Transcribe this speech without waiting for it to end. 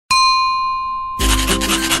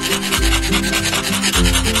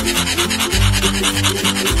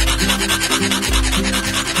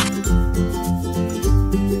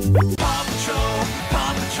Paw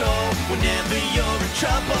Patrol, whenever you're in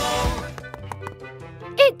trouble.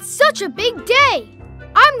 It's such a big day!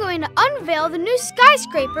 I'm going to unveil the new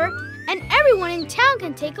skyscraper, and everyone in town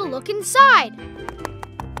can take a look inside.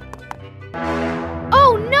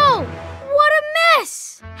 Oh no! What a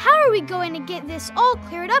mess! How are we going to get this all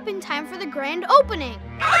cleared up in time for the grand opening?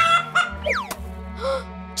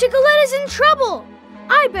 Chicoletta's in trouble!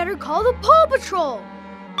 I better call the PAW Patrol.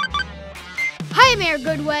 Hi, Mayor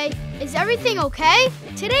Goodway. Is everything okay?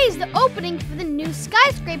 Today's the opening for the new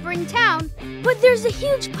skyscraper in town, but there's a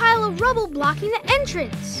huge pile of rubble blocking the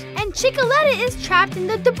entrance, and Chicoletta is trapped in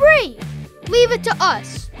the debris. Leave it to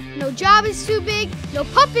us. No job is too big, no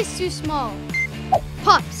pup is too small.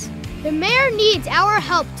 Pups, the mayor needs our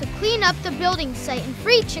help to clean up the building site and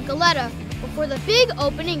free Chicoletta before the big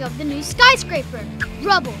opening of the new skyscraper.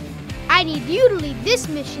 Rubble, I need you to lead this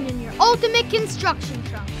mission in your ultimate construction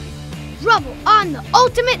truck. Rubble on the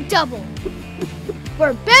ultimate double.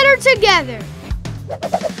 We're better together.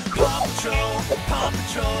 Paw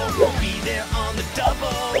Patrol, we'll be there on the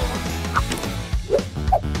double.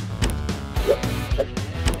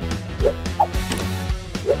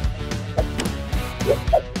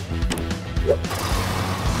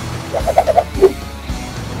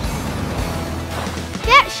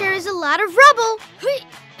 That sure is a lot of rubble.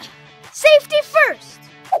 Safety first.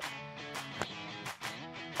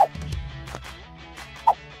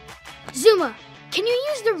 Zuma, can you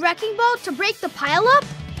use the wrecking ball to break the pile up?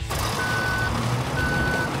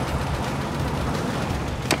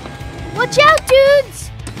 Watch out,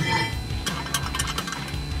 dudes!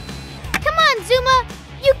 Come on, Zuma!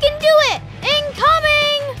 You can do it!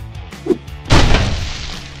 Incoming!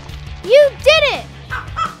 You did it!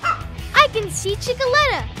 I can see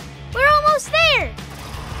Chicoletta. We're almost there.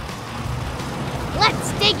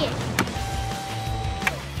 Let's dig it.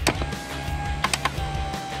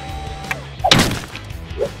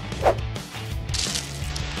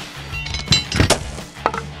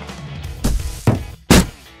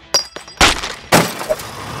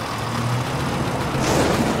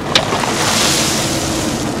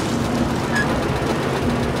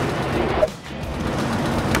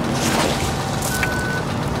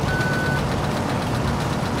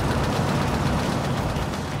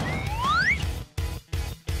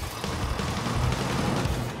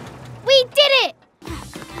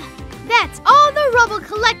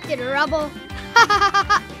 Collected, Rubble.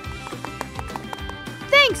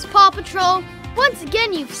 Thanks, Paw Patrol. Once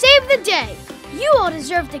again, you've saved the day. You all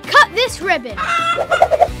deserve to cut this ribbon.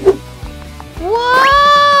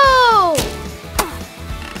 Whoa!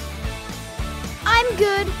 I'm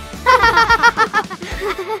good.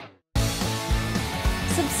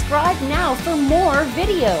 Subscribe now for more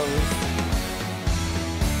videos.